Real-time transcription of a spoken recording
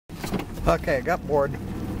Okay, I got bored.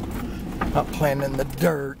 Not playing in the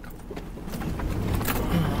dirt.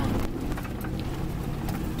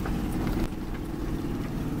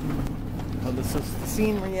 Well, this is the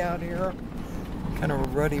scenery out here. Kind of a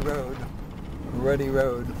ruddy road. Ruddy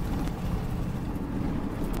road.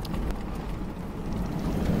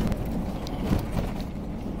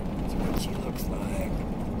 That's what she looks like.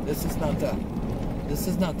 This is not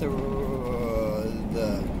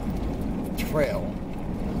the trail.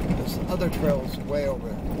 There's other trails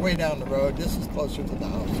way down the road. This is closer to the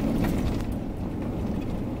house.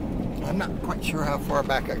 I'm not quite sure how far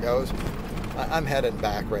back it goes. I'm headed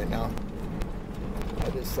back right now. I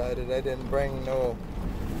decided I didn't bring no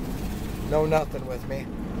nothing with me.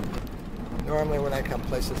 Normally when I come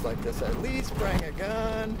places like this, I at least bring a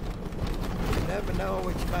gun. You never know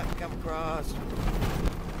what you might come across.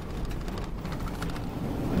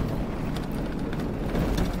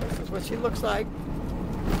 This is what she looks like.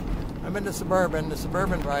 I'm in the Suburban. The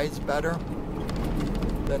Suburban rides better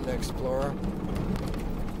than the Explorer.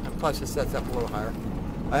 And plus it sets up a little higher.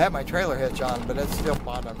 I have my trailer hitch on, but it's still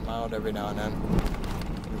bottoming out every now and then.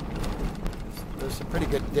 There's some pretty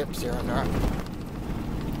good dips here and there.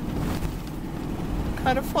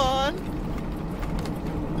 Kind of fun.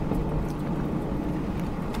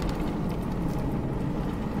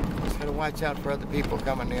 Just gotta watch out for other people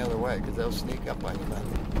coming the other way, because they'll sneak up on you then.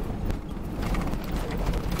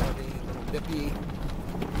 Dippy.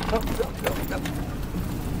 Oh.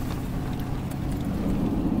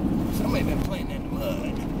 Somebody been playing in the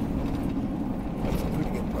mud. Got some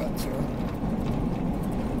pretty good ruts here.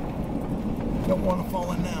 Don't want to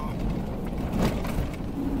fall in them.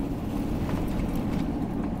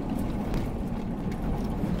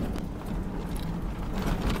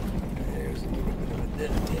 There's a little bit of a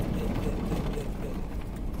dip.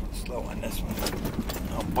 Slow on this one.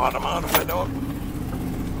 I'll bottom out if I don't.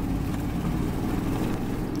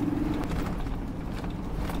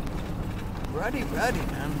 Ready,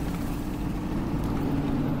 man.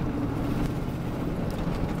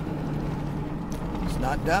 It's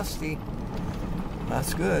not dusty.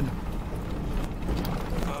 That's good.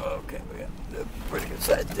 Okay, we got a pretty good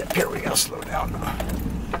size dip here. We gotta slow down.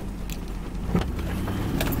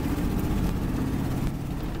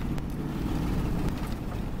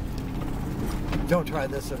 Don't try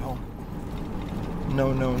this at home.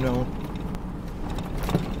 No.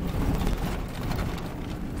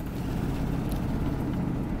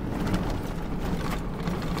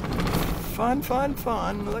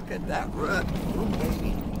 Fun. Look at that rut. Oh,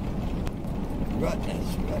 baby.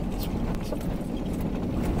 Rutness.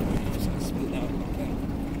 Just gonna smooth out, okay?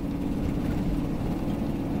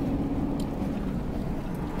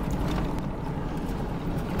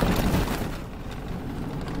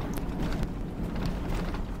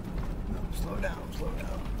 No, slow down.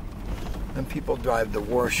 Then people drive the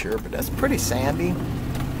Warshire, but that's pretty sandy.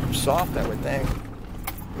 Soft, I would think.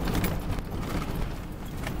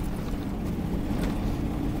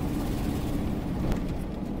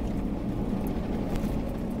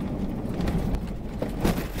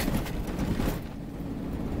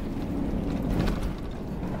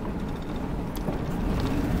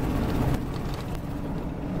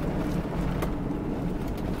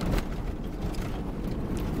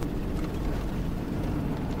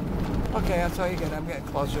 Okay, that's all you get. I'm getting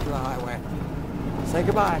closer to the highway. Say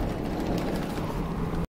goodbye.